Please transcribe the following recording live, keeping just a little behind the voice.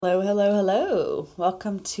Hello, hello, hello.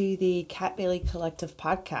 Welcome to the Cat Bailey Collective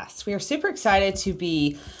podcast. We are super excited to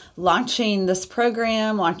be launching this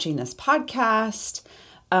program, launching this podcast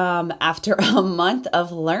after a month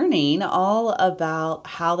of learning all about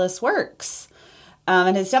how this works.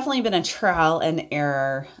 And it's definitely been a trial and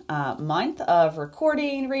error month of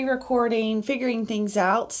recording, re-recording, figuring things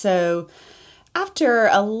out. So after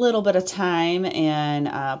a little bit of time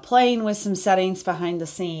and playing with some settings behind the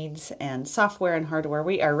scenes and software and hardware,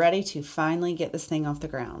 we are ready to finally get this thing off the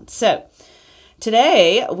ground. So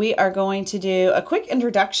today we are going to do a quick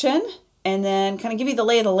introduction and then kind of give you the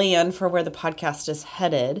lay of the land for where the podcast is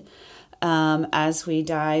headed as we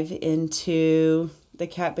dive into the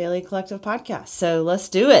Cat Bailey Collective podcast. So let's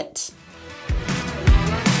do it.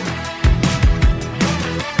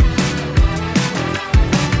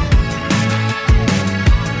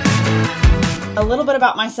 A little bit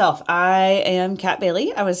about myself. I am Cat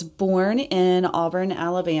Bailey. I was born in Auburn,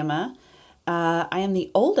 Alabama. I am the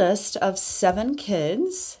oldest of 7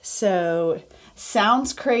 kids, so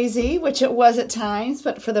sounds crazy, which it was at times,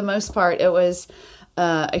 but for the most part, it was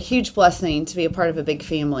a huge blessing to be a part of a big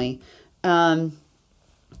family. Born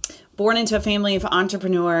into a family of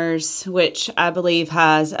entrepreneurs, which I believe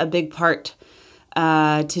has a big part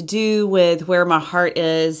to do with where my heart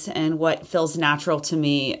is and what feels natural to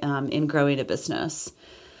me in growing a business.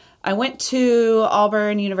 I went to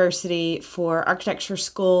Auburn University for architecture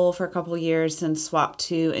school for a couple of years and swapped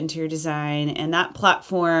to interior design. And that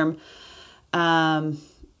platform, that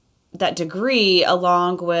degree,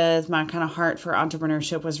 along with my kind of heart for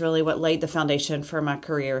entrepreneurship, was really what laid the foundation for my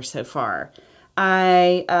career so far.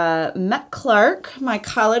 I met Clark, my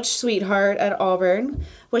college sweetheart at Auburn,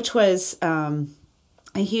 which was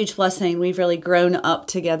a huge blessing. We've really grown up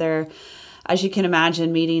together, as you can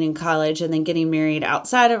imagine, meeting in college and then getting married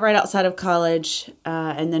right outside of college,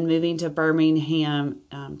 and then moving to Birmingham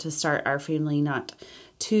to start our family not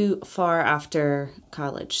too far after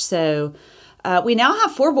college. So we now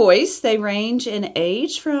have 4 boys. They range in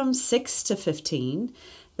age from 6 to 15.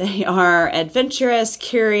 They are adventurous,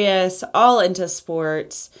 curious, all into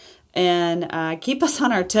sports, and keep us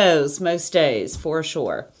on our toes most days, for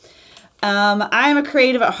sure. I'm a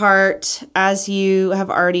creative at heart, as you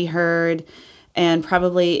have already heard, and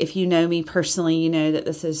probably if you know me personally, you know that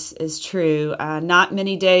this is true. Not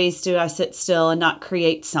many days do I sit still and not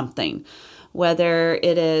create something, whether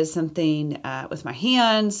it is something with my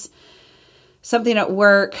hands, something at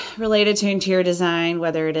work related to interior design,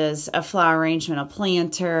 whether it is a flower arrangement, a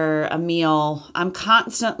planter, a meal. I'm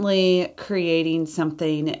constantly creating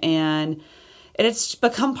something, and it's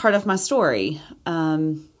become part of my story.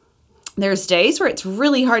 There's days where it's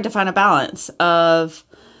really hard to find a balance of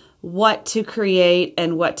what to create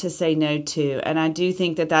and what to say no to. And I do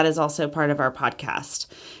think that is also part of our podcast,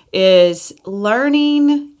 is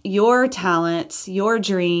learning your talents, your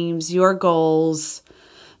dreams, your goals,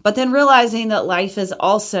 but then realizing that life is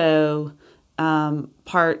also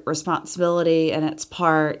part responsibility, and it's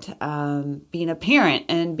part being a parent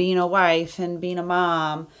and being a wife and being a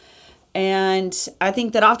mom. And I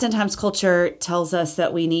think that oftentimes culture tells us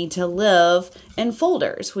that we need to live in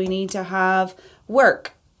folders. We need to have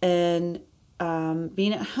work and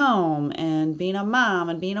being at home and being a mom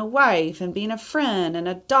and being a wife and being a friend and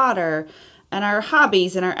a daughter, and our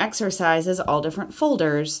hobbies and our exercises, all different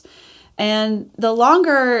folders. And the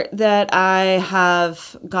longer that I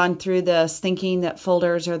have gone through this thinking that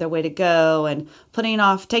folders are the way to go and taking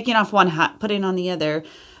off one hat, putting on the other,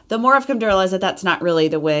 the more I've come to realize that that's not really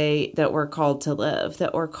the way that we're called to live,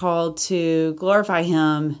 that we're called to glorify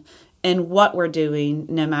Him in what we're doing,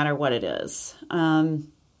 no matter what it is.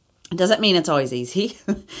 It doesn't mean it's always easy.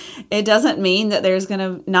 It doesn't mean that there's going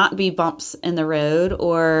to not be bumps in the road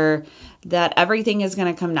or that everything is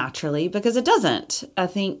going to come naturally, because it doesn't. I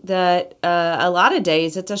think that a lot of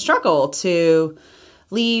days it's a struggle to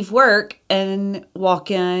leave work and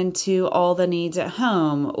walk into all the needs at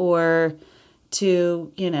home, or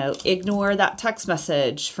to, ignore that text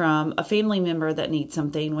message from a family member that needs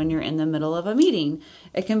something when you're in the middle of a meeting.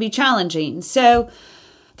 It can be challenging. So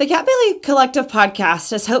the Cat Bailey Collective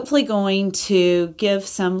podcast is hopefully going to give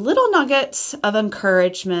some little nuggets of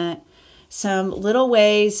encouragement, some little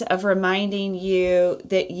ways of reminding you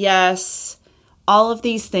that, yes, all of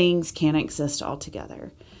these things can exist all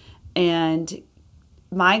together. And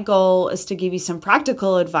my goal is to give you some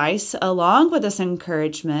practical advice along with this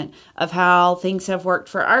encouragement of how things have worked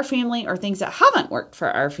for our family or things that haven't worked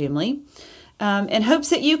for our family, in hopes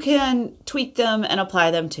that you can tweak them and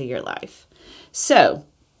apply them to your life. So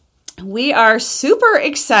we are super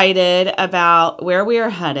excited about where we are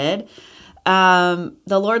headed.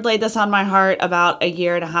 The Lord laid this on my heart about a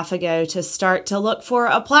year and a half ago to start to look for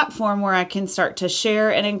a platform where I can start to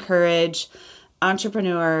share and encourage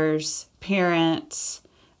entrepreneurs, parents,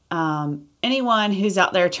 anyone who's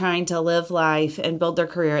out there trying to live life and build their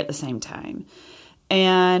career at the same time.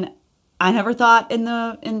 And I never thought in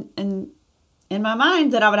my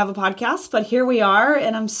mind that I would have a podcast, but here we are,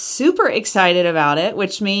 and I'm super excited about it,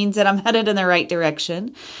 which means that I'm headed in the right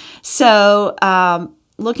direction. So,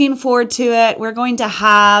 looking forward to it. We're going to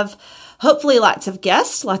have hopefully lots of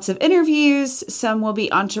guests, lots of interviews. Some will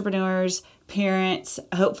be entrepreneurs, parents.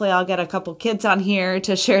 Hopefully I'll get a couple kids on here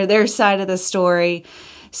to share their side of the story.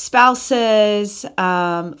 Spouses,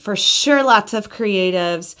 for sure, lots of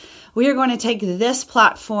creatives. We are going to take this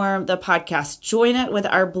platform, the podcast, join it with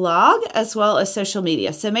our blog as well as social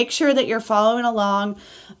media. So make sure that you're following along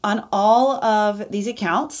on all of these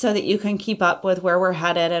accounts so that you can keep up with where we're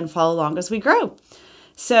headed and follow along as we grow.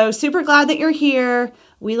 So super glad that you're here.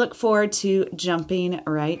 We look forward to jumping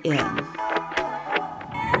right in.